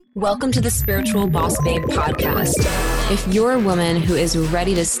Welcome to the Spiritual Boss Babe podcast. If you're a woman who is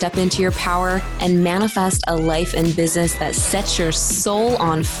ready to step into your power and manifest a life and business that sets your soul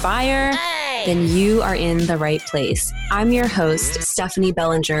on fire, then you are in the right place. I'm your host, Stephanie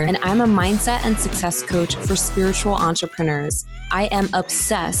Bellinger, and I'm a mindset and success coach for spiritual entrepreneurs. I am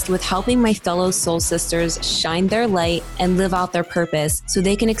obsessed with helping my fellow soul sisters shine their light and live out their purpose so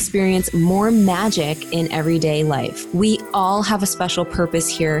they can experience more magic in everyday life. We all have a special purpose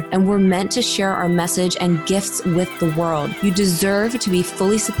here, and we're meant to share our message and gifts with the world. You deserve to be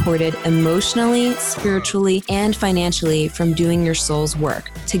fully supported emotionally, spiritually, and financially from doing your soul's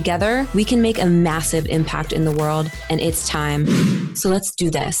work. Together, we can make a massive impact in the world, and it's time. So let's do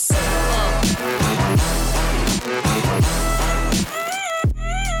this.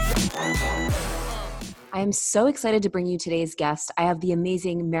 I am so excited to bring you today's guest. I have the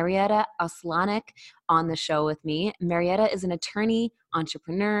amazing Marietta Aslanik on the show with me. Marietta is an attorney,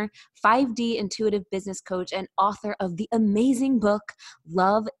 entrepreneur, 5D intuitive business coach, and author of the amazing book,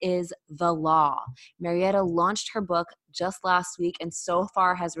 Love is the Law. Marietta launched her book just last week and so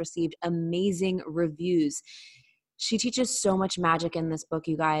far has received amazing reviews. She teaches so much magic in this book,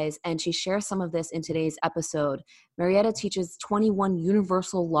 you guys, and she shares some of this in today's episode. Marietta teaches 21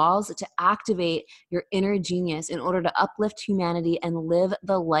 universal laws to activate your inner genius in order to uplift humanity and live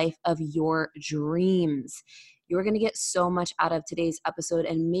the life of your dreams. You're going to get so much out of today's episode,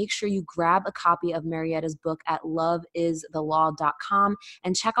 and make sure you grab a copy of Marietta's book at loveisthelaw.com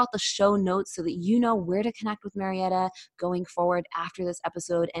and check out the show notes so that you know where to connect with Marietta going forward after this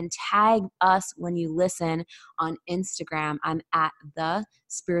episode, and tag us when you listen on Instagram. I'm at the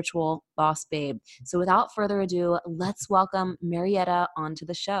Spiritual Boss Babe. So without further ado, let's welcome Marietta onto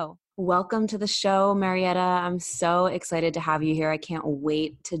the show. Welcome to the show, Marietta. I'm so excited to have you here. I can't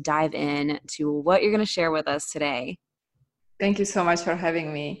wait to dive in to what you're going to share with us today. Thank you so much for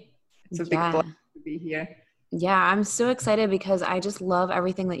having me. It's a big pleasure to be here. Yeah, I'm so excited because I just love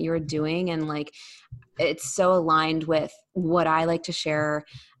everything that you're doing, and like it's so aligned with what I like to share.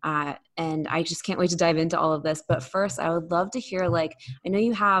 And I just can't wait to dive into all of this. But first, I would love to hear, like, I know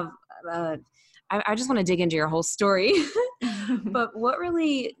you have I just want to dig into your whole story, but what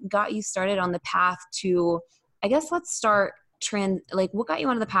really got you started on the path to, I guess let's start, what got you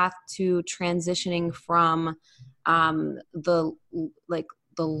onto the path to transitioning from the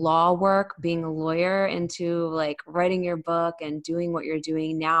law work, being a lawyer, into like writing your book and doing what you're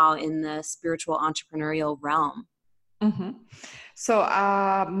doing now in the spiritual entrepreneurial realm? Mm-hmm. So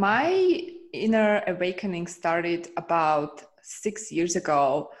my inner awakening started about 6 years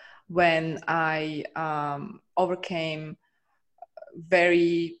ago when I overcame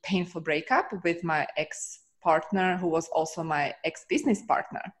very painful breakup with my ex-partner, who was also my ex-business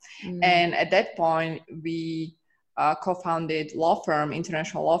partner. And at that point, we co-founded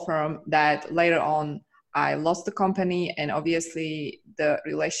international law firm, that later on I lost the company, and obviously the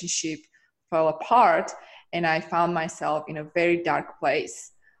relationship fell apart, and I found myself in a very dark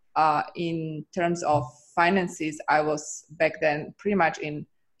place. In terms of finances, I was back then pretty much in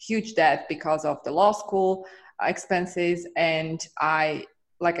huge debt because of the law school expenses, and I,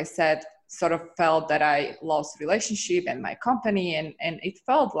 like I said, sort of felt that I lost relationship and my company, and it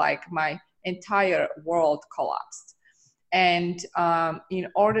felt like my entire world collapsed. And in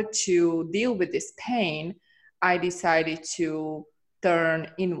order to deal with this pain, I decided to turn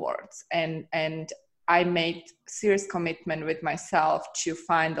inwards, and I made serious commitment with myself to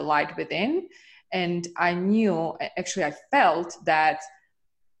find the light within. And I felt that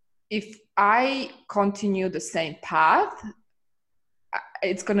if I continue the same path,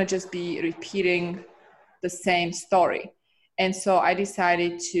 it's going to just be repeating the same story. And so I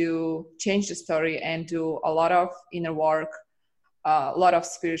decided to change the story and do a lot of inner work, a lot of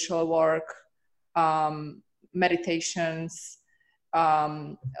spiritual work, meditations,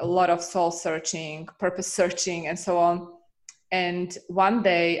 a lot of soul searching, purpose searching, and so on. And one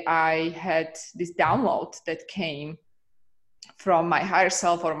day I had this download that came from my higher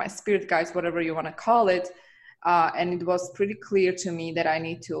self, or my spirit guides, whatever you want to call it. And it was pretty clear to me that I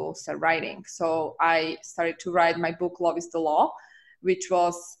need to start writing. So I started to write my book, Love is the Law, which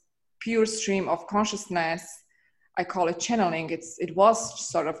was pure stream of consciousness. I call it channeling. It was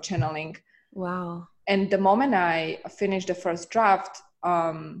sort of channeling. Wow. And the moment I finished the first draft,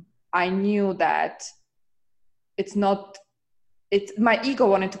 I knew that my ego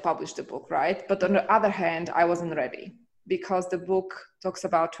wanted to publish the book, right? But on the other hand, I wasn't ready, because the book talks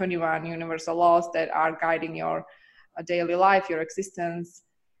about 21 universal laws that are guiding your daily life, your existence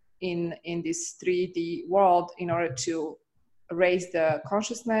in this 3D world, in order to raise the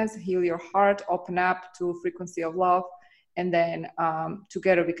consciousness, heal your heart, open up to frequency of love, and then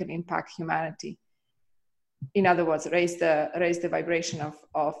together we can impact humanity. In other words, raise the vibration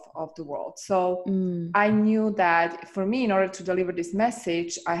of the world. So I knew that for me, in order to deliver this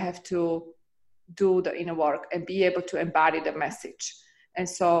message, I have to do the inner work and be able to embody the message. And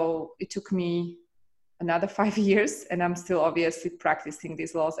so it took me another 5 years, and I'm still obviously practicing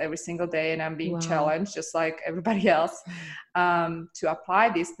these laws every single day, and I'm being challenged just like everybody else to apply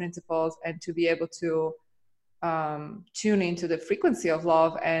these principles and to be able to tune into the frequency of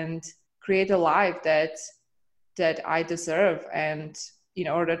love and create a life that I deserve, and in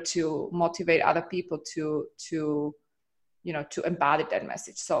order to motivate other people to embody that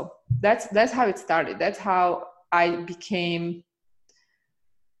message. So that's how it started. That's how I became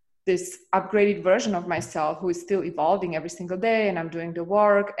this upgraded version of myself who is still evolving every single day, and I'm doing the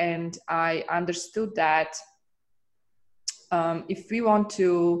work. And I understood that if we want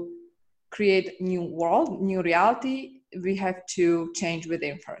to create new world, new reality, we have to change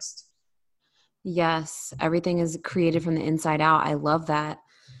within first. Yes, everything is created from the inside out. I love that.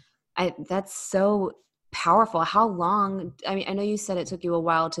 That's so powerful. How long, I mean, I know you said it took you a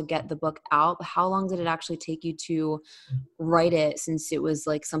while to get the book out, but how long did it actually take you to write it, since it was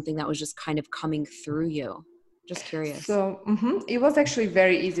like something that was just kind of coming through you? Just curious. So it was actually a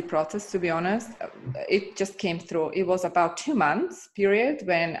very easy process, to be honest. It just came through. It was about 2 months period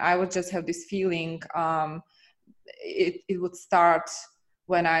when I would just have this feeling. It would start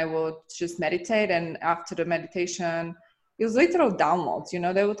when I would just meditate, and after the meditation, it was literal downloads.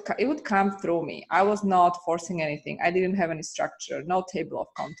 It would come through me. I was not forcing anything. I didn't have any structure, no table of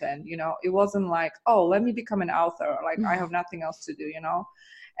content. It wasn't like, oh, let me become an author. Like I have nothing else to do.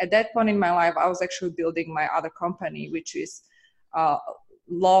 At that point in my life, I was actually building my other company, which is a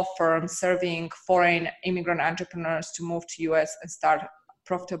law firm serving foreign immigrant entrepreneurs to move to US and start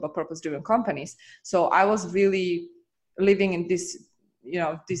profitable, purpose-driven companies. So I was really living in this,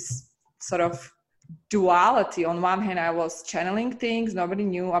 this sort of duality. On one hand, I was channeling things nobody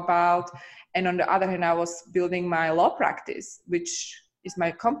knew about, and on the other hand, I was building my law practice, which is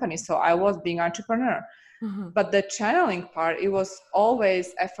my company. So I was being entrepreneur. But the channeling part, it was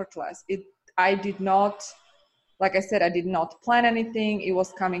always effortless. I did not, like I said, I did not plan anything. It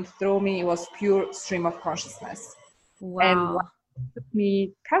was coming through me. It was pure stream of consciousness. Wow. And it took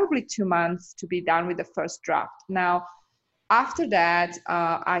me probably 2 months to be done with the first draft. Now, after that,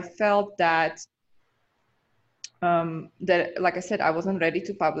 I felt that, like I said, I wasn't ready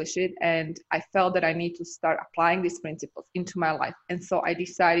to publish it. And I felt that I need to start applying these principles into my life. And so I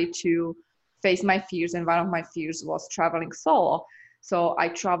decided to face my fears, and one of my fears was traveling solo. So I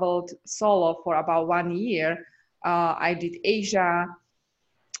traveled solo for about 1 year. I did Asia,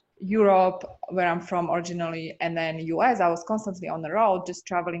 Europe, where I'm from originally, and then US. I was constantly on the road, just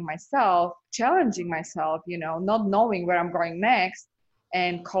traveling myself, challenging myself, not knowing where I'm going next,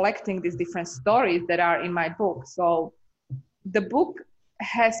 and collecting these different stories that are in my book. So the book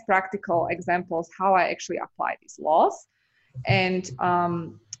has practical examples how I actually apply these laws. And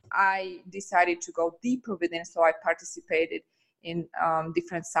I decided to go deeper within, so I participated in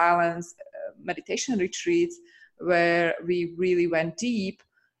different silence meditation retreats where we really went deep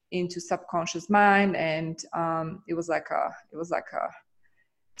into subconscious mind, and it was like a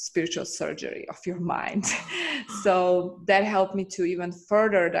spiritual surgery of your mind. So that helped me to even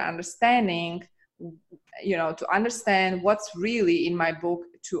further the understanding, to understand what's really in my book,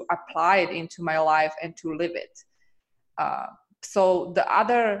 to apply it into my life and to live it. So the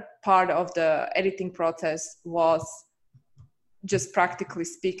other part of the editing process was, just practically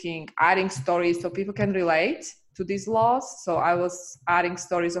speaking, adding stories so people can relate to these laws. So I was adding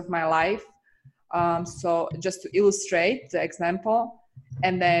stories of my life, so just to illustrate the example,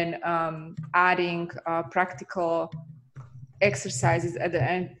 and then adding practical exercises at the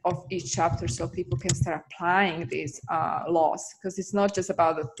end of each chapter so people can start applying these laws, because it's not just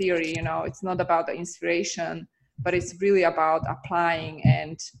about the theory, it's not about the inspiration, but it's really about applying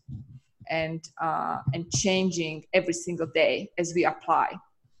and changing every single day as we apply.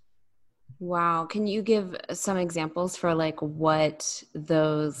 Wow. Can you give some examples for like what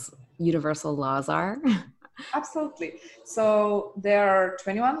those universal laws are? Absolutely. So there are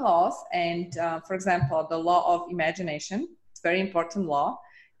 21 laws, and for example, the law of imagination, it's a very important law.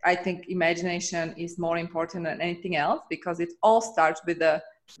 I think imagination is more important than anything else because it all starts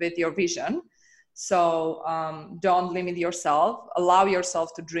with your vision. So don't limit yourself, allow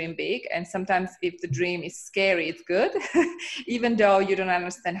yourself to dream big. And sometimes if the dream is scary, it's good. Even though you don't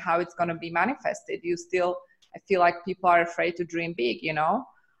understand how it's going to be manifested, I feel like people are afraid to dream big, and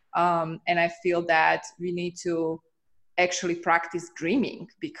I feel that we need to actually practice dreaming,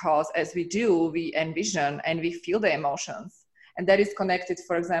 because as we do, we envision and we feel the emotions. And that is connected,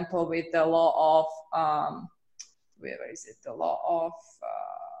 for example, with the law of, where is it? The law of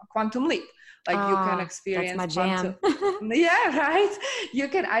quantum leap. Like you can experience that's my jam. Yeah, right.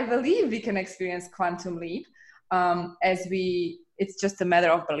 I believe we can experience quantum leap it's just a matter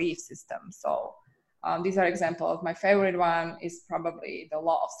of belief system. So these are examples. My favorite one is probably the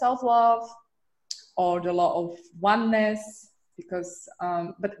law of self-love or the law of oneness, because,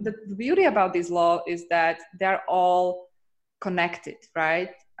 but the beauty about this law is that they're all connected, right?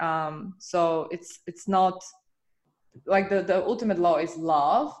 So it's not like the ultimate law is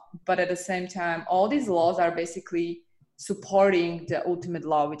love, but at the same time, all these laws are basically supporting the ultimate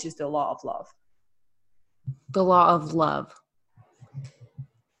law, which is the law of love. The law of love.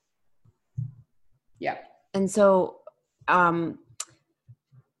 Yeah. And so, I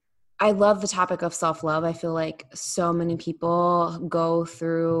love the topic of self-love. I feel like so many people go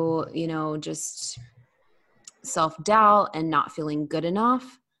through, just self-doubt and not feeling good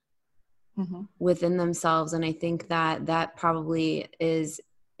enough within themselves. And I think that probably is,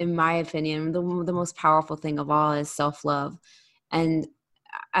 in my opinion, the most powerful thing of all is self-love. And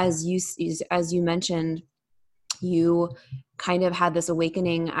as you mentioned, you kind of had this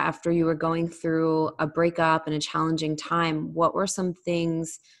awakening after you were going through a breakup and a challenging time. What were some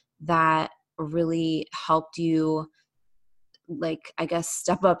things that really helped you, like, I guess,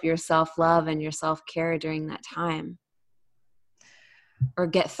 step up your self-love and your self-care during that time, or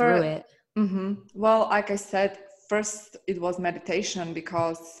get through it? Well, like I said, first it was meditation,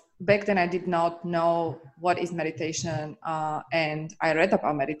 because back then I did not know what is meditation, and I read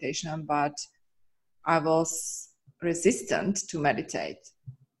about meditation, but I was resistant to meditate.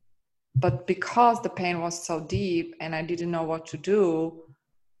 But because the pain was so deep and I didn't know what to do,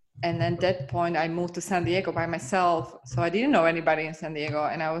 and at that point I moved to San Diego by myself, so I didn't know anybody in San Diego,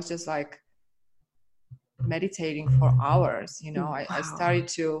 and I was just like meditating for hours. Wow. I started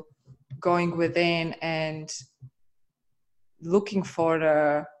to going within and looking for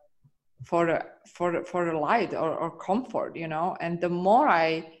the light or comfort, and the more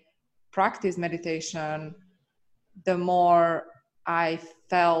I practiced meditation, the more I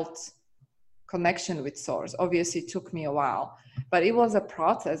felt connection with source. Obviously it took me a while, but it was a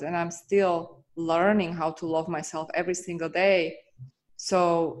process, and I'm still learning how to love myself every single day.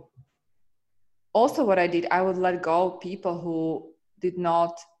 So also what I did, I would let go of people who did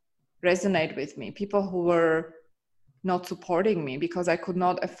not resonate with me, people who were not supporting me, because I could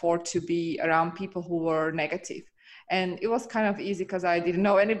not afford to be around people who were negative. And it was kind of easy because I didn't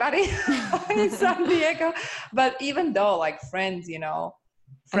know anybody in San Diego. But even though, like, friends,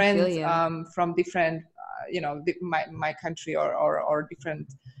 from different, my country or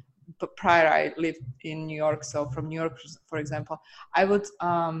different. But prior, I lived in New York, so from New York, for example, I would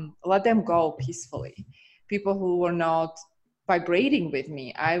let them go peacefully. People who were not vibrating with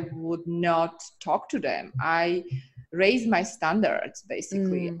me, I would not talk to them. I raised my standards,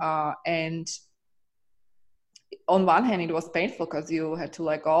 basically. And on one hand, it was painful because you had to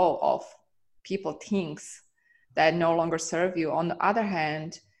let go of people, things that no longer serve you. On the other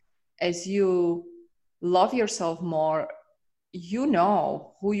hand, as you love yourself more, you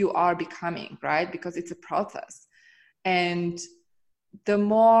know who you are becoming, right? Because it's a process. And the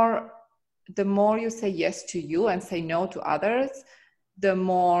more you say yes to you and say no to others, the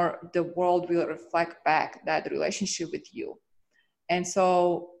more the world will reflect back that relationship with you. And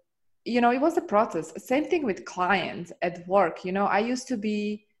so, it was a process. Same thing with clients at work. I used to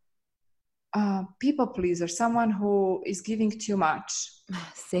be a people pleaser, someone who is giving too much.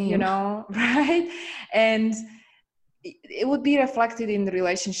 Same. Right? And it would be reflected in the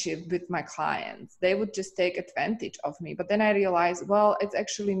relationship with my clients. They would just take advantage of me. But then I realized, well, it's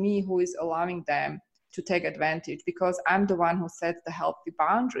actually me who is allowing them to take advantage, because I'm the one who sets the healthy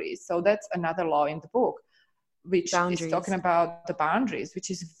boundaries. So that's another law in the book, which is talking about the boundaries,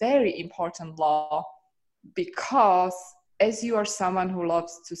 which is very important law, because as you are someone who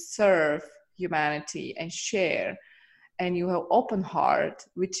loves to serve humanity and share, and you have open heart,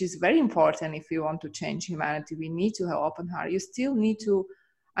 which is very important. If you want to change humanity, we need to have open heart. You still need to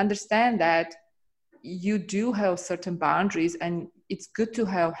understand that you do have certain boundaries, and it's good to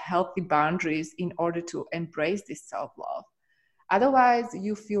have healthy boundaries in order to embrace this self-love. Otherwise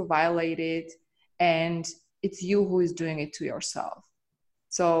you feel violated, and it's you who is doing it to yourself.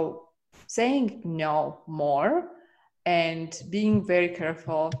 So saying no more and being very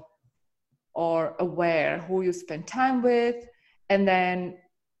careful or aware who you spend time with. And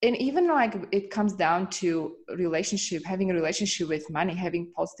even like it comes down to relationship, having a relationship with money,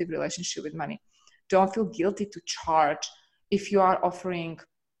 having positive relationship with money. don't feel guilty to charge if you are offering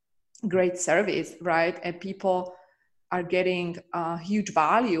great service, right? And people are getting huge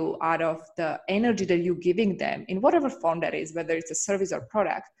value out of the energy that you're giving them in whatever form that is, whether it's a service or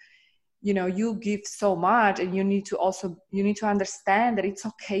product. You know, you give so much, and you need to understand that it's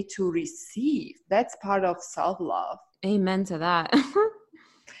okay to receive. That's part of self-love. Amen to that.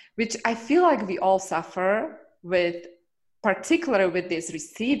 Which I feel like we all suffer with, particularly with this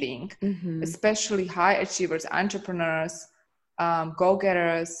receiving, especially high achievers, entrepreneurs,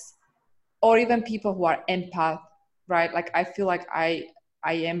 go-getters, or even people who are empath, right? Like I feel like I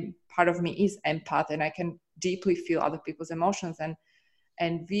am, part of me is empath, and I can deeply feel other people's emotions.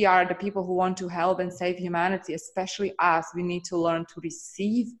 And we are the people who want to help and save humanity, especially us. We need to learn to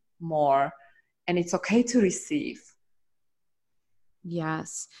receive more, and it's okay to receive.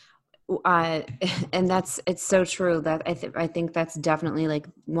 Yes. And it's so true that I think that's definitely like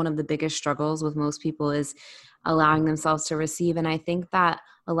one of the biggest struggles with most people is allowing themselves to receive. And I think that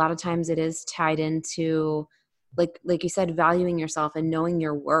a lot of times it is tied into like you said, valuing yourself and knowing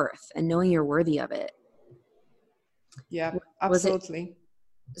your worth and knowing you're worthy of it. Yeah, absolutely.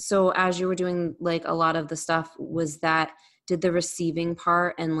 So as you were doing like a lot of the stuff, did the receiving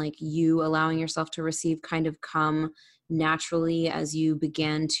part and like you allowing yourself to receive kind of come naturally as you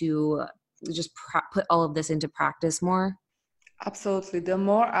began to just put all of this into practice more? Absolutely. The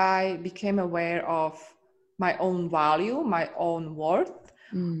more I became aware of my own value, my own worth,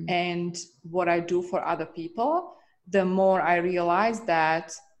 and what I do for other people, the more I realized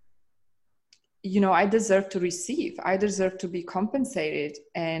that, you know, I deserve to receive, I deserve to be compensated,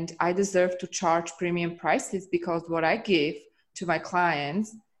 and I deserve to charge premium prices, because what I give to my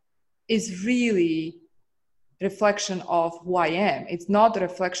clients is really reflection of who I am. It's not a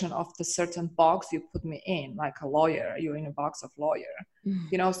reflection of the certain box you put me in, like a lawyer, you're in a box of lawyer.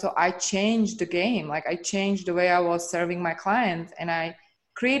 You know, so I changed the game. Like I changed the way I was serving my clients, and I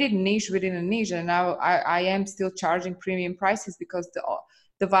created niche within a niche. And now I am still charging premium prices, because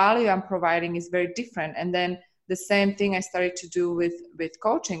the value I'm providing is very different. And then the same thing I started to do with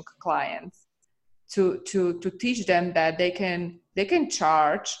coaching clients, to teach them that they can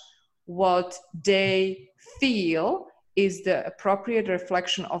charge what they feel is the appropriate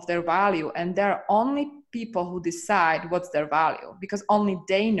reflection of their value. And there are only people who decide what's their value, because only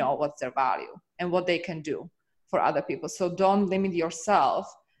they know what's their value and what they can do for other people. So don't limit yourself,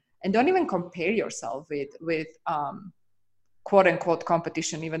 and don't even compare yourself with quote unquote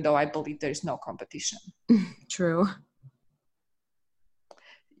competition, even though I believe there is no competition. True.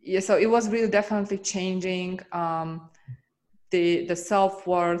 Yeah, so it was really definitely changing. The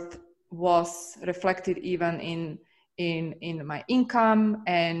self-worth was reflected even in my income,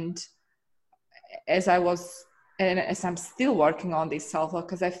 and as I'm still working on this self-love,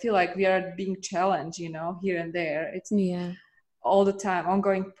 because I feel like we are being challenged, you know, here and there. It's all the time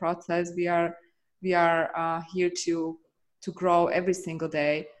ongoing process. We are here to grow every single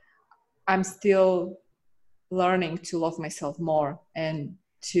day. I'm still learning to love myself more, and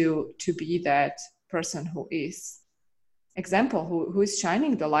to be that person who is example, who is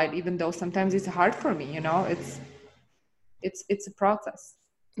shining the light, even though sometimes it's hard for me, you know. It's a process.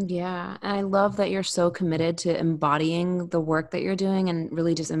 Yeah. And I love that you're so committed to embodying the work that you're doing and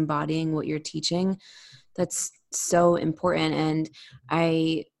really just embodying what you're teaching. That's so important. And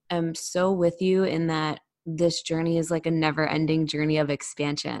I am so with you in that this journey is like a never ending journey of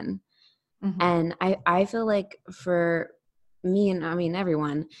expansion. And I feel like for me, and I mean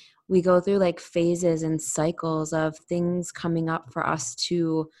everyone, we go through like phases and cycles of things coming up for us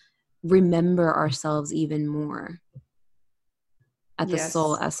to remember ourselves even more at the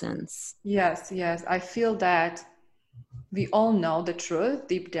soul essence. Yes. I feel that we all know the truth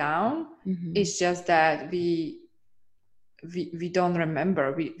deep down. It's just that we don't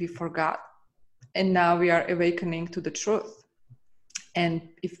remember, we forgot, and now we are awakening to the truth. And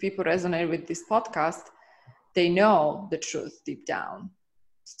if people resonate with this podcast, they know the truth deep down.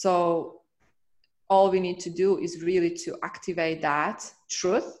 So all we need to do is really to activate that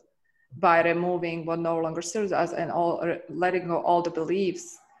truth by removing what no longer serves us, and letting go all the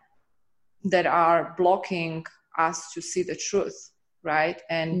beliefs that are blocking us to see the truth, right?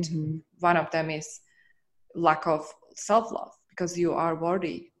 And one of them is lack of self-love, because you are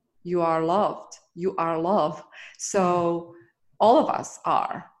worthy, you are loved, you are love. So all of us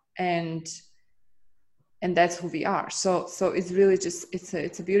are, and that's who we are. So it's really just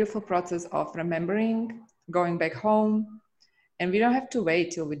it's a beautiful process of remembering, going back home. And we don't have to wait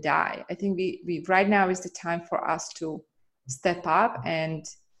till we die. I think we right now is the time for us to step up and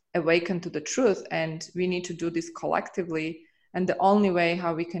awaken to the truth. And we need to do this collectively, And the only way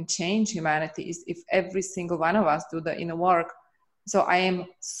how we can change humanity is if every single one of us do the inner work. So I am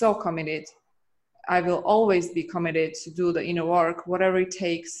so committed. I will always be committed to do the inner work, whatever it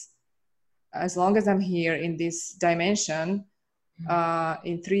takes, as long as I'm here in this dimension,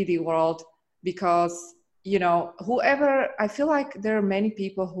 in 3D world, because, you know, whoever, I feel like there are many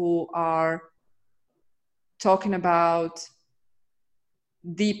people who are talking about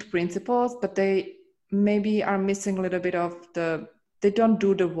deep principles, but they maybe are missing a little bit of they don't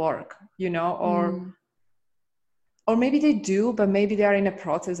do the work, you know, or maybe they do, but maybe they are in a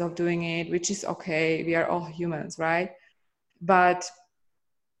process of doing it, which is okay. We are all humans, right? But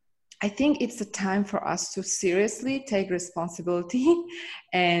I think it's a time for us to seriously take responsibility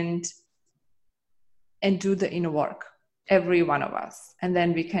and do the inner work, every one of us, and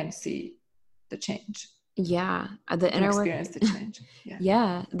then we can see the change. Yeah, the inner work. Experience the change.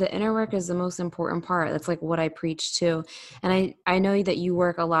 Yeah, the inner work is the most important part. That's like what I preach too. And I know that you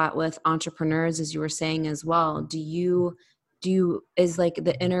work a lot with entrepreneurs, as you were saying as well. Do you is like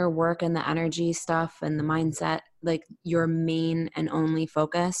the inner work and the energy stuff and the mindset like your main and only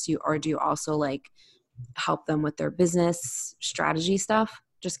focus? Or do you also like help them with their business strategy stuff?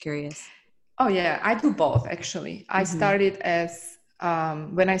 Just curious. Oh yeah, I do both actually. I started as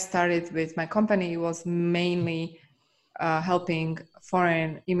when I started with my company, it was mainly helping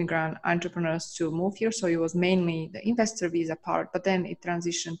foreign immigrant entrepreneurs to move here. So it was mainly the investor visa part, but then it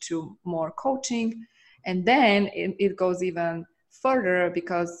transitioned to more coaching. And then it goes even further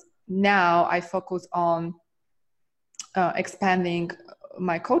because now I focus on expanding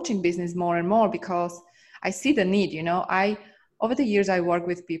my coaching business more and more because I see the need, you know. Over the years, I work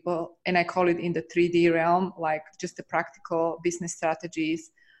with people and I call it in the 3D realm, like just the practical business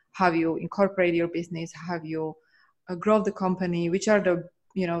strategies, how you incorporate your business, how you grow the company, which are the,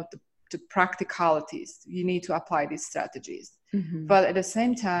 you know, the practicalities. You need to apply these strategies. But at the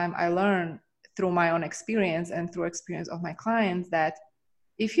same time, I learn through my own experience and through experience of my clients that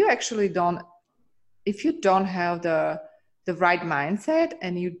if you don't have the right mindset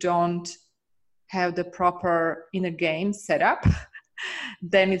and you don't have the proper inner game set up,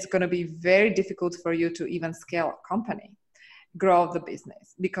 then it's going to be very difficult for you to even scale a company, grow the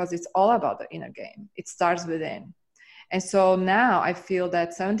business, because it's all about the inner game. It starts within. And so now I feel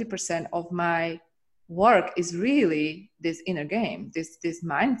that 70% of my work is really this inner game, this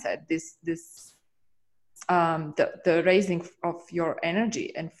mindset, the raising of your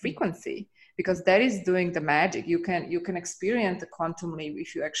energy and frequency, because that is doing the magic. You can experience the quantum leap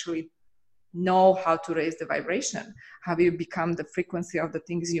if you actually know how to raise the vibration, how you become the frequency of the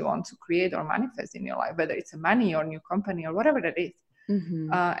things you want to create or manifest in your life, whether it's a money or new company or whatever that is.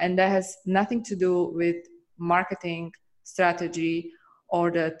 And that has nothing to do with marketing strategy or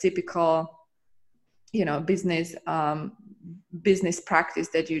the typical, you know, business practice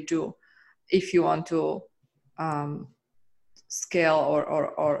that you do if you want to scale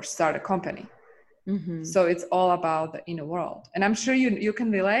or start a company. So it's all about the inner world. And I'm sure you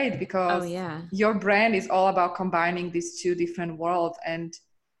can relate because your brand is all about combining these two different worlds. And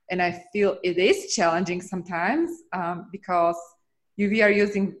I feel it is challenging sometimes because we are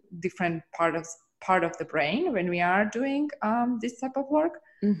using different part of the brain when we are doing this type of work.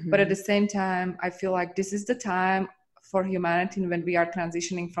 But at the same time, I feel like this is the time for humanity when we are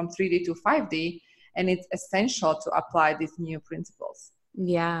transitioning from 3D to 5D, and it's essential to apply these new principles.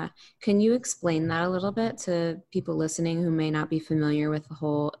 Yeah. Can you explain that a little bit to people listening who may not be familiar with the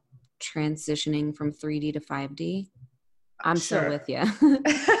whole transitioning from 3D to 5D? I'm sure. So with you.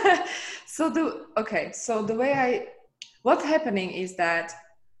 So what's happening is that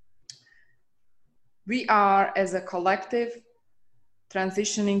we are as a collective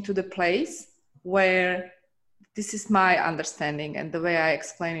transitioning to the place where, this is my understanding and the way I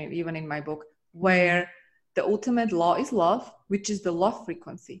explain it even in my book, where the ultimate law is love, which is the love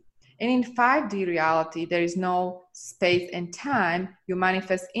frequency. And in 5D reality, there is no space and time. You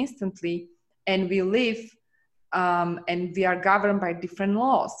manifest instantly, and we live and we are governed by different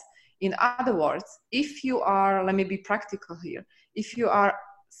laws. In other words, if you are, let me be practical here, if you are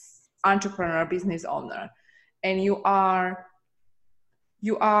entrepreneur, business owner, and you are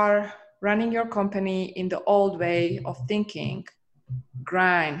running your company in the old way of thinking,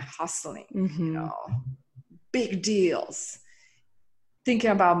 grind, hustling, you know, big deals,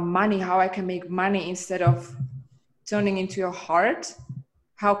 thinking about money, how I can make money instead of turning into your heart,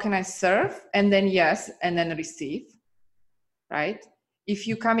 how can I serve, and then and then receive, right? If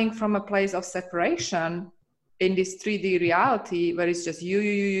you're coming from a place of separation in this 3D reality where it's just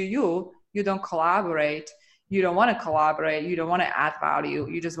you don't collaborate, You don't want to collaborate. You don't want to add value.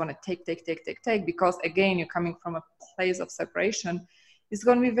 You just want to take, because again, you're coming from a place of separation. It's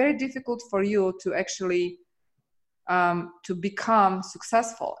going to be very difficult for you to actually to become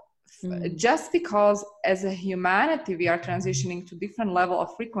successful. Just because as a humanity, we are transitioning to different level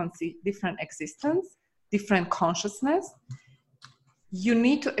of frequency, different existence, different consciousness. You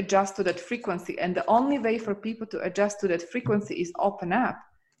need to adjust to that frequency. And the only way for people to adjust to that frequency is open up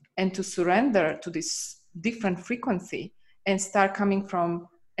and to surrender to this different frequency and start coming from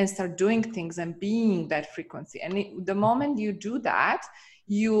and start doing things and being that frequency. And the moment you do that,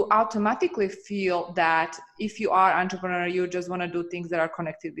 you automatically feel that if you are entrepreneur, you just want to do things that are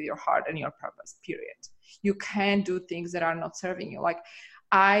connected with your heart and your purpose, period. You can't do things that are not serving you. Like,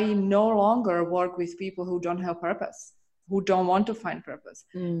 I no longer work with people who don't have purpose, who don't want to find purpose,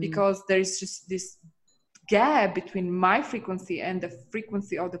 because there is just this gap between my frequency and the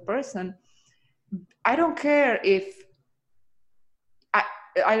frequency of the person. I don't care if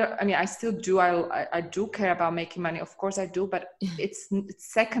I mean, I still do. I do care about making money. Of course I do, but it's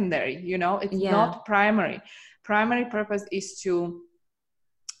secondary, you know, it's not primary. Primary purpose is to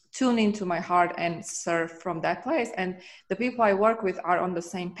tune into my heart and serve from that place. And the people I work with are on the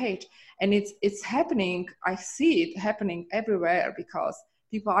same page. And it's happening. I see it happening everywhere, because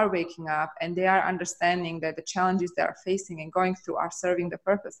people are waking up and they are understanding that the challenges they are facing and going through are serving the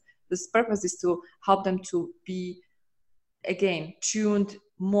purpose. This purpose is to help them to be, again, tuned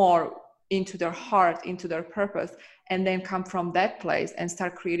more into their heart, into their purpose, and then come from that place and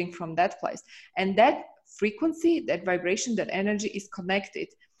start creating from that place. And that frequency, that vibration, that energy is connected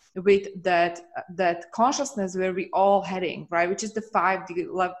with that consciousness where we all heading, right? Which is the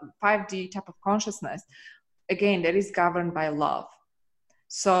 5D type of consciousness. Again, that is governed by love.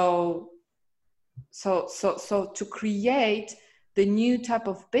 So to create the new type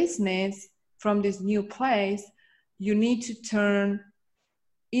of business from this new place, you need to turn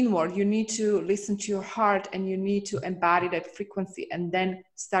inward. You need to listen to your heart, and you need to embody that frequency and then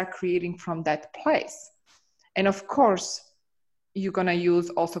start creating from that place. And of course, you're going to use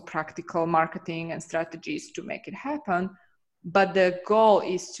also practical marketing and strategies to make it happen. But the goal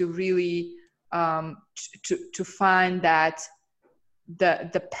is to really to find that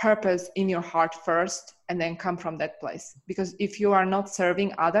the purpose in your heart first, and then come from that place. Because if you are not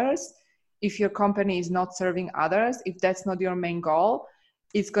serving others, if your company is not serving others, if that's not your main goal,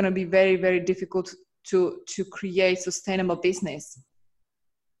 it's going to be very, very difficult to create sustainable business.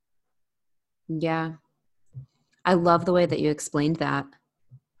 Yeah. I love the way that you explained that.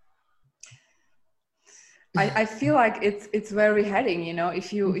 I feel like it's where we're heading, you know.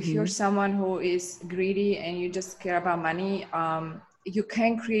 If you're someone who is greedy and you just care about money, you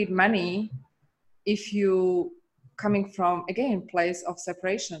can create money if you coming from, again, place of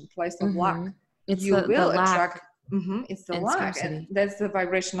separation, place of lack. It's you will lack. Attract it's the lack, and that's the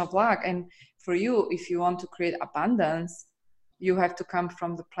vibration of lack. And for you, if you want to create abundance, you have to come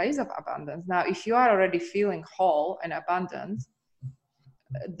from the place of abundance. Now, if you are already feeling whole and abundant,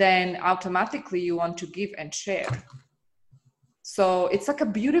 then automatically you want to give and share. So it's like a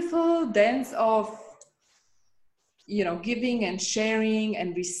beautiful dance of, you know, giving and sharing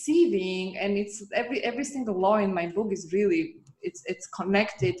and receiving. And it's every single law in my book is really, it's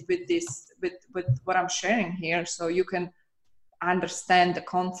connected with this, with what I'm sharing here, so you can understand the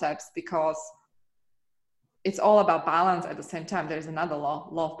concepts, because it's all about balance. At the same time, there's another law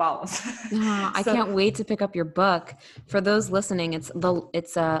of balance. I can't wait to pick up your book. For those listening, it's Love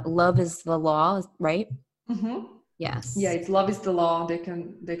is the Law, right? Yes. Yeah, it's Love is the Law. They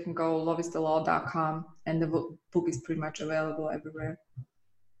can go loveisthelaw.com, and the book is pretty much available everywhere.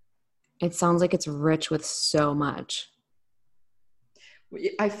 It sounds like it's rich with so much.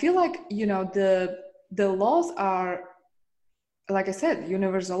 I feel like, you know, the laws are, like I said,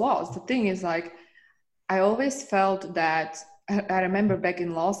 universal laws. The thing is, like, I always felt that, I remember back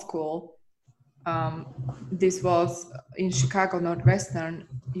in law school, this was in Chicago Northwestern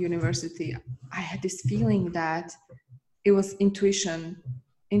University, I had this feeling that it was intuitive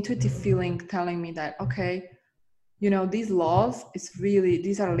feeling telling me that, okay, you know, these laws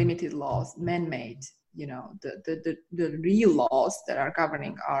these are limited laws, man-made. You know, the real laws that are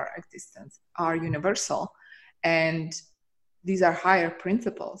governing our existence are universal, and these are higher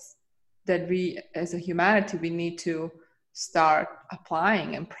principles that we as a humanity, we need to start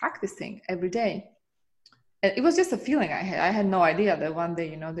applying and practicing every day. And it was just a feeling I had no idea that one day,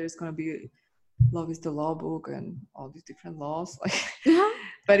 you know, there's going to be Love is the Law book and all these different laws. Like,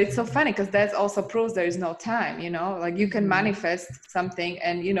 but it's so funny because that also proves there is no time, you know, like you can manifest something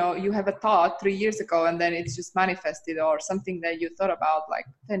and, you know, you have a thought 3 years ago and then it's just manifested, or something that you thought about like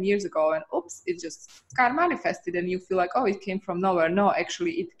 10 years ago and oops, it just got manifested and you feel like, oh, it came from nowhere. No,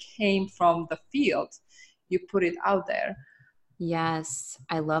 actually it came from the field. You put it out there. Yes,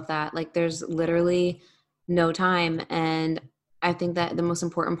 I love that. Like there's literally no time. And I think that the most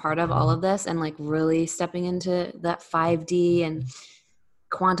important part of all of this and like really stepping into that 5D and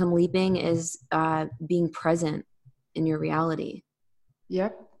quantum leaping is being present in your reality.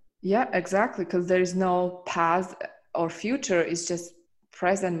 Yep. Yeah, exactly. Because there is no past or future. It's just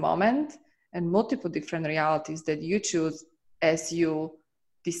present moment and multiple different realities that you choose as you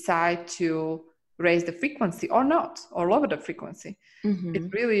decide to raise the frequency or not, or lower the frequency.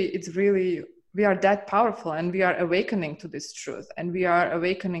 It's really, we are that powerful and we are awakening to this truth and we are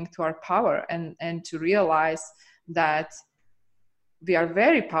awakening to our power and to realize that we are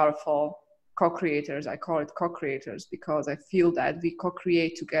very powerful co-creators. I call it co-creators because I feel that we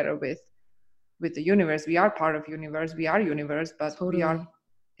co-create together with the universe. We are part of universe. We are universe, but Totally. we are.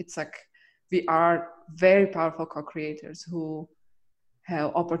 It's like we are very powerful co-creators who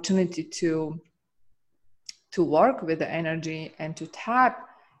have opportunity to work with the energy and to tap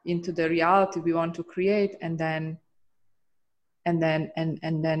into the reality we want to create, and then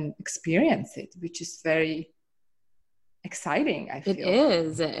experience it, which is very exciting. I feel it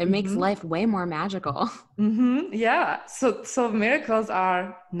is. It makes life way more magical. Yeah. So miracles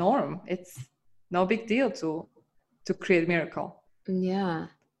are norm. It's no big deal to create miracle. Yeah.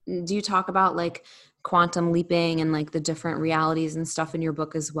 Do you talk about like quantum leaping and like the different realities and stuff in your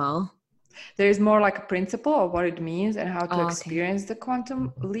book as well? There is more like a principle of what it means and how to Okay. experience the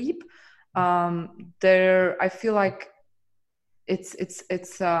quantum leap. There, I feel like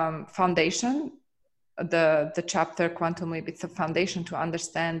it's foundation. The chapter quantum leap, it's a foundation to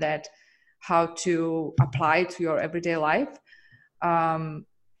understand that how to apply it to your everyday life.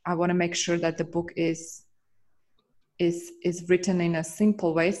 I want to make sure that the book is written in a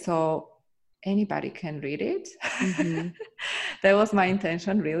simple way so anybody can read it. That was my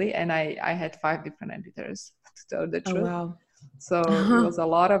intention, really. And I had 5 different editors, to tell the truth. Wow. So it was a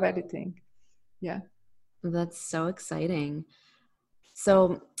lot of editing. Yeah. That's so exciting.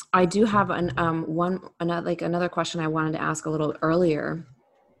 So I do have another question I wanted to ask a little earlier,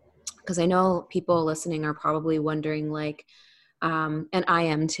 because I know people listening are probably wondering like, and I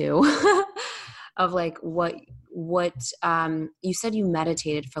am too, of like what you said you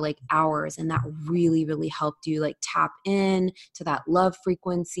meditated for like hours and that really, really helped you like tap in to that love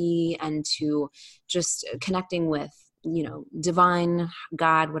frequency and to just connecting with, you know, divine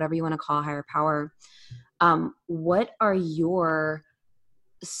God, whatever you want to call higher power. What are your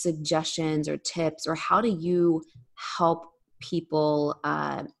suggestions or tips, or how do you help people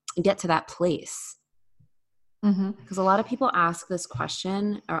get to that place? Because a lot of people ask this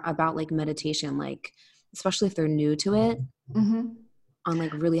question about like meditation, like especially if they're new to it, on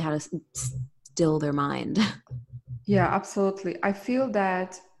like really how to still their mind. Yeah, absolutely. I feel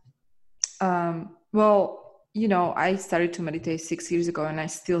that well, you know, I started to meditate 6 years ago and I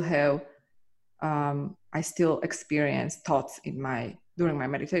still have I still experience thoughts during my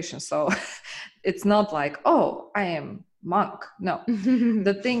meditation. So it's not like, oh, I am monk. No.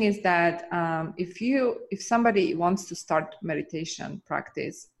 The thing is that if somebody wants to start meditation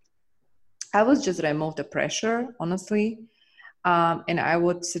practice, I would just remove the pressure, honestly. And I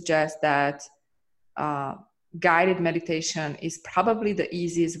would suggest that guided meditation is probably the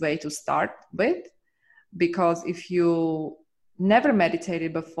easiest way to start with, because if you never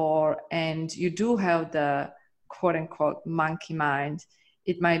meditated before and you do have the quote unquote monkey mind,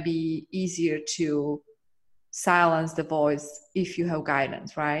 it might be easier to silence the voice if you have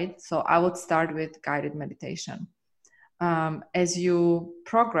guidance, right? So I would start with guided meditation. As you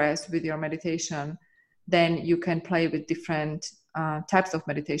progress with your meditation, then you can play with different types of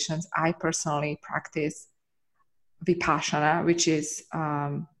meditations. I personally practice Vipassana, which is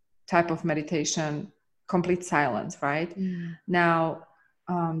type of meditation, complete silence, right? Now,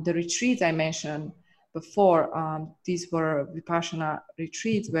 the retreats I mentioned before, these were Vipassana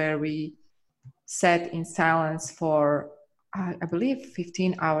retreats where we sat in silence for, I believe,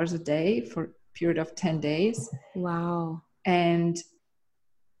 15 hours a day for a period of 10 days. Wow. And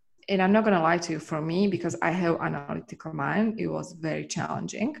I'm not going to lie to you, for me, because I have analytical mind, it was very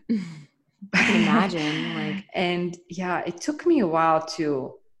challenging. I can imagine. And yeah, it took me a while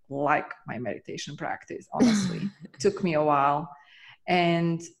to like my meditation practice, honestly. It took me a while.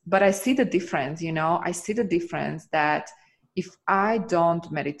 But I see the difference, you know, I see the difference that if I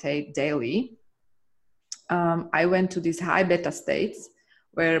don't meditate daily, I went to these high beta states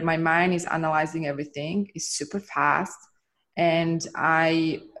where my mind is analyzing everything, is super fast. And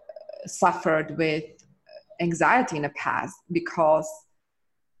I suffered with anxiety in the past because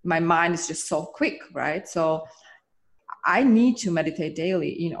my mind is just so quick, right? So I need to meditate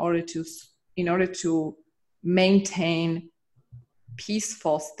daily in order to maintain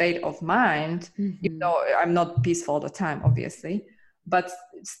peaceful state of mind, even though I'm not peaceful all the time, obviously, but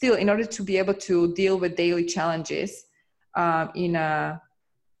still, in order to be able to deal with daily challenges in a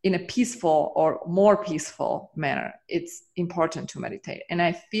peaceful or more peaceful manner, it's important to meditate. And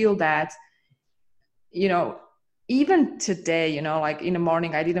I feel that, even today, like in the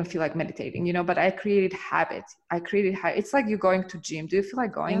morning, I didn't feel like meditating, but I created habits. It's like you're going to gym. Do you feel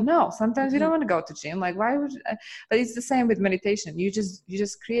like going? Yep. No, sometimes you don't want to go to gym. Like, why would but it's the same with meditation. You just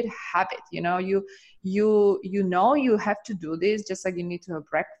create habit, you have to do this, just like you need to have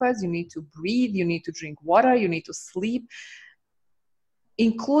breakfast, you need to breathe, you need to drink water, you need to sleep.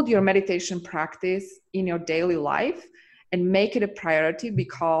 Include your meditation practice in your daily life and make it a priority,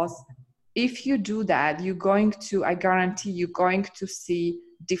 because if you do that, I guarantee you're going to see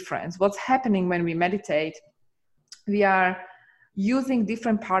difference. What's happening when we meditate, we are using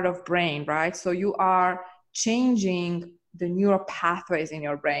different part of brain, right? So you are changing the neural pathways in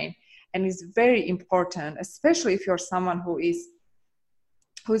your brain. And it's very important, especially if you're someone who is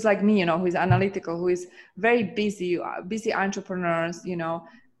like me, who is analytical, who is very busy entrepreneurs,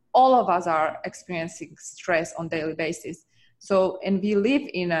 all of us are experiencing stress on daily basis. So, and we live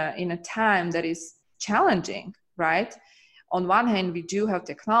in a time that is challenging, right? On one hand, we do have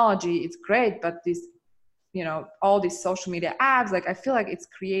technology, it's great, but this, all these social media apps, like I feel like it's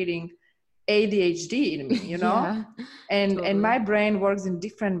creating ADHD in me, Yeah, and totally. And my brain works in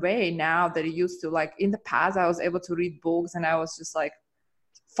different way now that it used to. Like in the past, I was able to read books and I was just like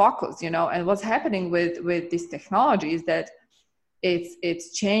focused, and what's happening with this technology is that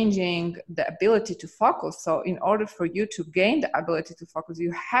it's changing the ability to focus. So in order for you to gain the ability to focus,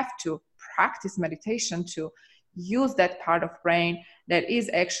 you have to practice meditation to use that part of brain that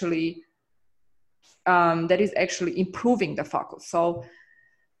is actually improving the focus. So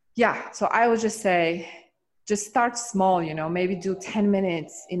so I would just say, just start small, maybe do 10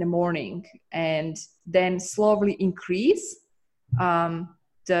 minutes in the morning and then slowly increase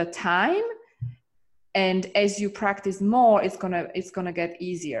the time. And as you practice more, it's gonna get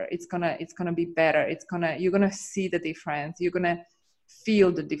easier. It's gonna be better. You're gonna see the difference. You're gonna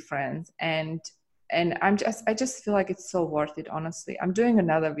feel the difference. And I just feel like it's so worth it. Honestly, I'm doing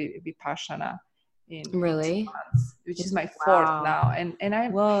another Vipassana in 2 months, which is my fourth now. And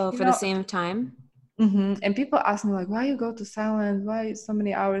I for the same time. Mm-hmm. And people ask me like, why you go to silence? Why so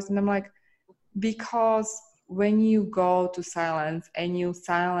many hours? And I'm like, because when you go to silence and you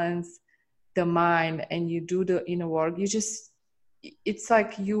silence the mind and you do the inner work, it's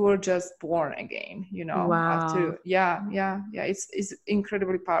like you were just born again, after. It's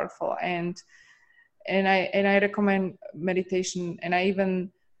incredibly powerful. And I recommend meditation. And I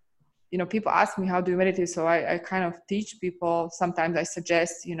even, people ask me, how do you meditate? So I kind of teach people. Sometimes I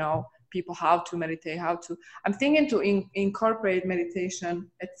suggest, people how to meditate, I'm thinking to incorporate meditation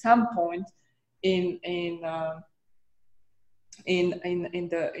at some point in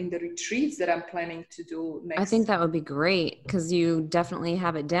the retreats that I'm planning to do next. I think that would be great because you definitely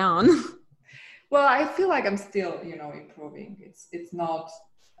have it down. Well, I feel like I'm still, improving. It's not,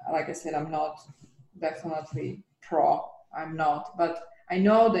 like I said, I'm not definitely pro. I'm not, but I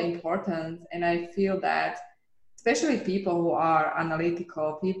know the importance, and I feel that especially people who are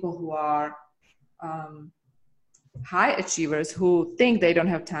analytical, people who are high achievers, who think they don't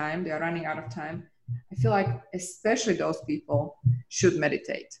have time, they are running out of time. I feel like especially those people should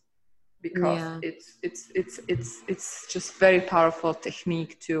meditate, because it's just very powerful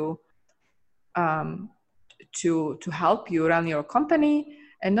technique to help you run your company.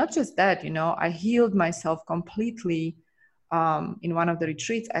 And not just that, I healed myself completely in one of the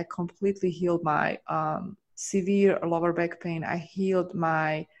retreats. I completely healed my severe lower back pain. I healed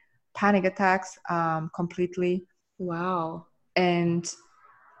my panic attacks completely. Wow. And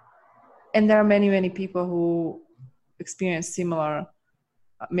there are many people who experience similar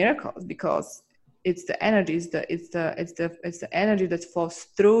miracles, because it's the energy, it's the energy that flows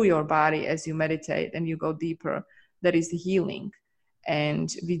through your body as you meditate and you go deeper, that is healing.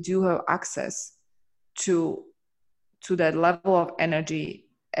 And we do have access to that level of energy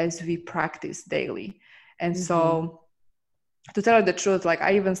as we practice daily. And so, to tell you the truth, like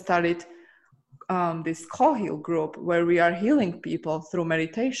I even started this co-heal group where we are healing people through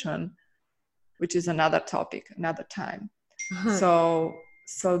meditation, which is another topic, another time. So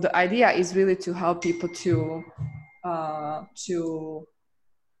the idea is really to help people to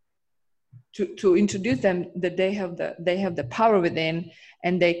to introduce them that they have the power within,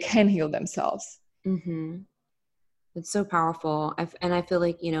 and they can heal themselves. Mm-hmm. It's so powerful. And I feel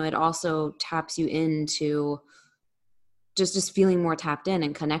like, you know, it also taps you into just feeling more tapped in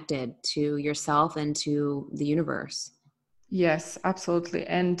and connected to yourself and to the universe. Yes, absolutely.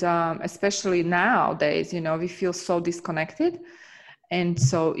 And especially nowadays, you know, we feel so disconnected. And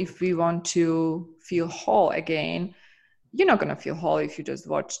so if we want to feel whole again, you're not going to feel whole if you just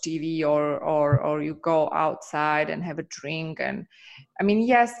watch TV or you go outside and have a drink. And I mean,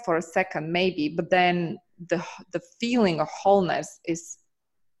 yes, for a second maybe, but then the feeling of wholeness is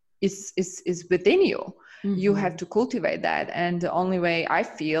within you. Mm-hmm. You have to cultivate that, and the only way I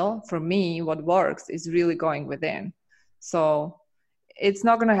feel for me what works is really going within. So it's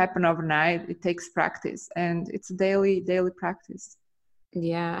not going to happen overnight. It takes practice, and it's a daily practice.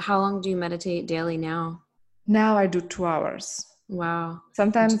 Yeah. How long do you meditate daily now? Now I do 2 hours. Wow.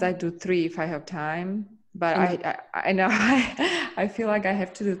 Sometimes I do 3 if I have time, but I know I feel like I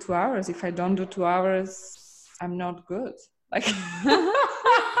have to do 2 hours. If I don't do 2 hours, I'm not good. Like,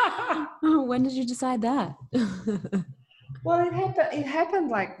 when did you decide that? well,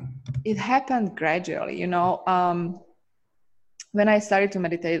 it happened gradually, you know. When I started to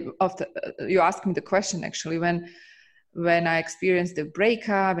meditate, you asked me the question actually, when I experienced the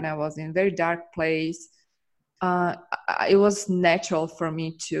breakup and I was in a very dark place, it was natural for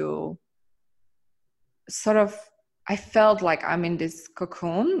me to sort of, I felt like I'm in this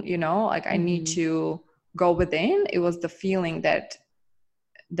cocoon, you know, like I need to go within. It was the feeling that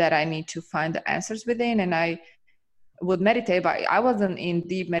I need to find the answers within, and I would meditate, but I wasn't in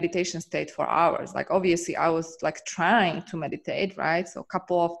deep meditation state for hours. Like, obviously I was like trying to meditate, right? So a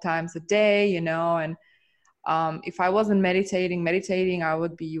couple of times a day, you know, and if I wasn't meditating, I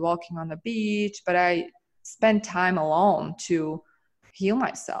would be walking on the beach, but I spent time alone to heal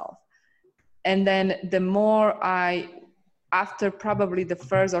myself. And then the more after probably the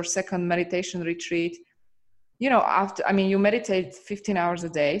first or second meditation retreat, you know, you meditate 15 hours a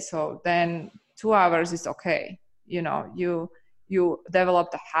day. So then 2 hours is okay. You know, you develop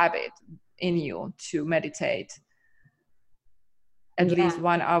the habit in you to meditate at least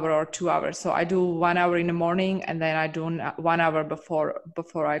 1 hour or 2 hours. So I do 1 hour in the morning, and then I do 1 hour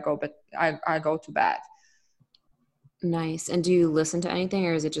before I go, but I go to bed. Nice. And do you listen to anything,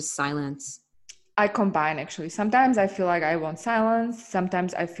 or is it just silence? I combine, actually. Sometimes I feel like I want silence.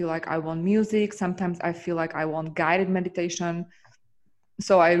 Sometimes I feel like I want music. Sometimes I feel like I want guided meditation.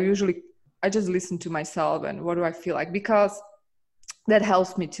 So I just listen to myself and what do I feel like, because that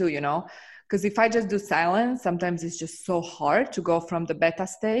helps me too, you know, because if I just do silence, sometimes it's just so hard to go from the beta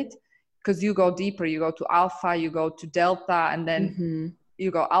state, because you go deeper, you go to alpha, you go to delta, and then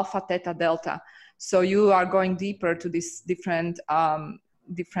you go alpha, theta, delta. So you are going deeper to these different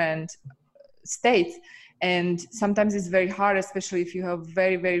states. And sometimes it's very hard, especially if you have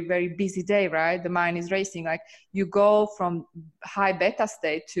very, very, very busy day, right? The mind is racing. Like, you go from high beta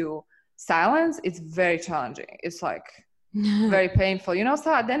state to silence, it's very challenging. It's like very painful, you know.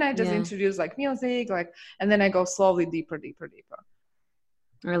 So then I just introduce like music, like, and then I go slowly deeper.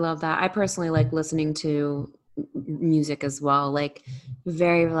 I love that. I personally like listening to music as well, like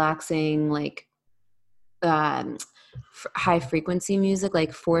very relaxing, like high frequency music,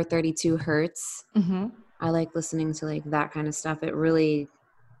 like 432 hertz. I like listening to like that kind of stuff. It really,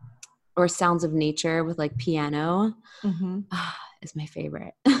 or sounds of nature with like piano is my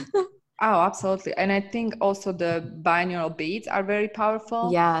favorite. Oh, absolutely. And I think also the binaural beats are very powerful.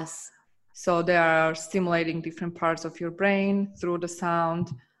 Yes. So they are stimulating different parts of your brain through the sound.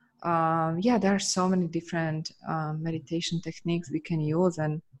 There are so many different meditation techniques we can use,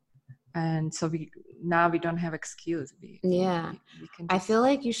 and so we don't have excuse. We can I feel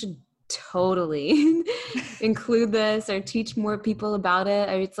like you should totally include this or teach more people about it.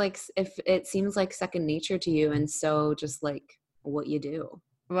 It's like, if it seems like second nature to you, and so just like what you do.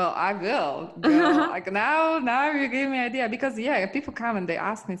 Well, I will. Like, now you gave me an idea, because people come and they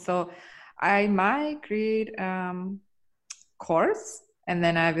ask me, so I might create course, and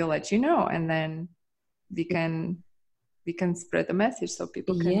then I will let you know, and then we can spread the message so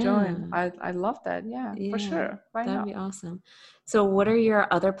people can join. I love that. Yeah, for sure. Why not? That'd be awesome. So what are your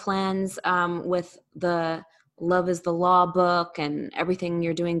other plans with the Love is the Law book and everything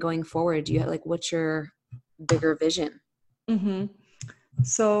you're doing going forward? Do you have, like, what's your bigger vision?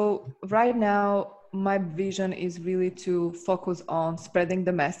 So right now, my vision is really to focus on spreading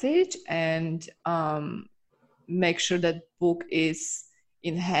the message and make sure that book is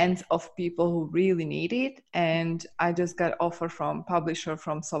in hands of people who really need it. And I just got offer from publisher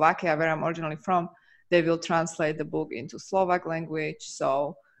from Slovakia, where I'm originally from. They will translate the book into Slovak language.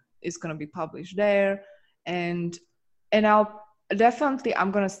 So is going to be published there. And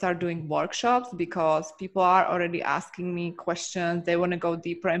I'm going to start doing workshops because people are already asking me questions. They want to go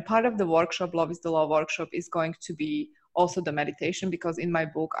deeper. And part of the workshop, Love is the Law workshop, is going to be also the meditation, because in my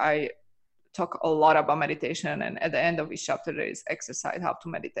book, I talk a lot about meditation. And at the end of each chapter, there is exercise, how to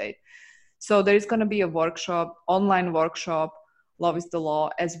meditate. So there is going to be a workshop, online workshop, Love is the Law,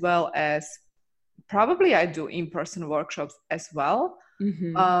 as well as probably I do in-person workshops as well.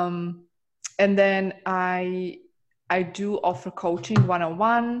 Mm-hmm. And then I do offer coaching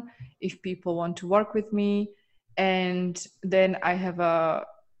one-on-one if people want to work with me. And then I have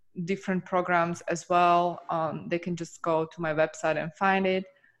different programs as well. They can just go to my website and find it.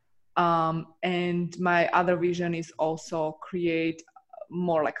 And my other vision is also create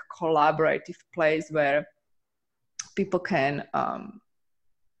more like a collaborative place where people can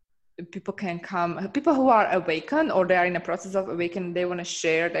come, people who are awakened or they are in a process of awakening, they want to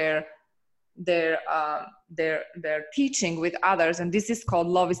share their teaching with others. And this is called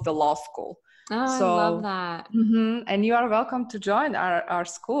Love is the Law School. Oh, so, I love that. Mm-hmm, and you are welcome to join our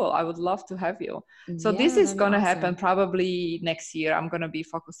school. I would love to have you. So this is going to happen probably next year. I'm going to be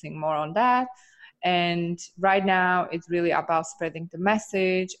focusing more on that. And right now it's really about spreading the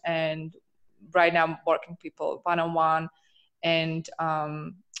message. And right now I'm working people one-on-one and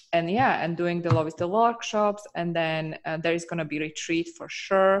doing the Love is the Law workshops. And then there is going to be retreat for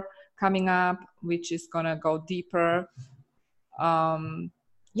sure coming up, which is going to go deeper. So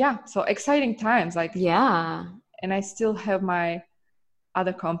exciting times, and I still have my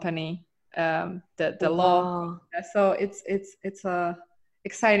other company, the law. So it's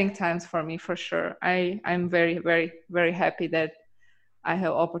exciting times for me for sure. I'm very, very, very happy that I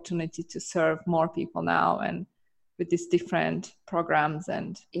have opportunity to serve more people now and with these different programs.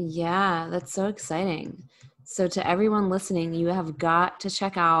 And that's so exciting. So to everyone listening, you have got to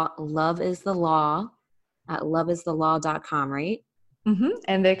check out Love is the Law at loveisthelaw.com, right? Mm-hmm.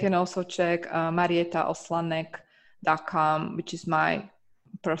 And they can also check marietaoslanek.com, which is my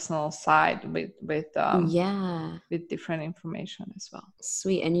personal site with different information as well.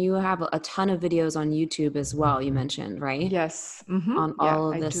 Sweet. And you have a ton of videos on YouTube as well, you mentioned, right? Yes. Mm-hmm. On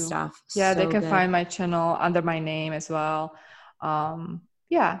all of this stuff. Yeah, they can find my channel under my name as well. So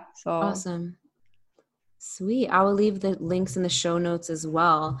awesome. Sweet. I will leave the links in the show notes as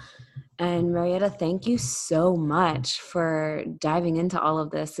well. And Marietta, thank you so much for diving into all of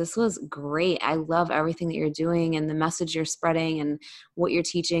this. This was great. I love everything that you're doing and the message you're spreading and what you're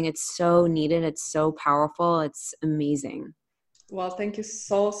teaching. It's so needed. It's so powerful. It's amazing. Well, thank you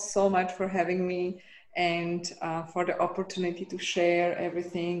so much for having me and for the opportunity to share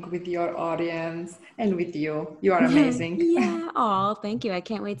everything with your audience and with you. You are amazing. Yeah. Oh, thank you. I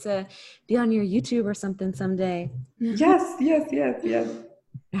can't wait to be on your YouTube or something someday. Yes.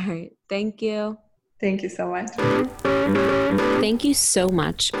 All right. Thank you. Thank you so much. Thank you so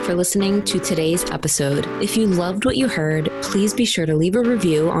much for listening to today's episode. If you loved what you heard, please be sure to leave a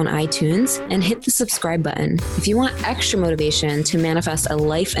review on iTunes and hit the subscribe button. If you want extra motivation to manifest a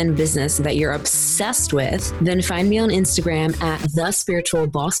life and business that you're obsessed with, then find me on Instagram at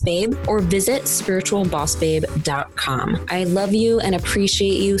 @thespiritualbossbabe or visit spiritualbossbabe.com. I love you and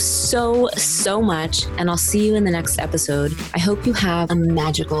appreciate you so much, and I'll see you in the next episode. I hope you have a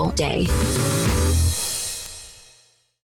magical day.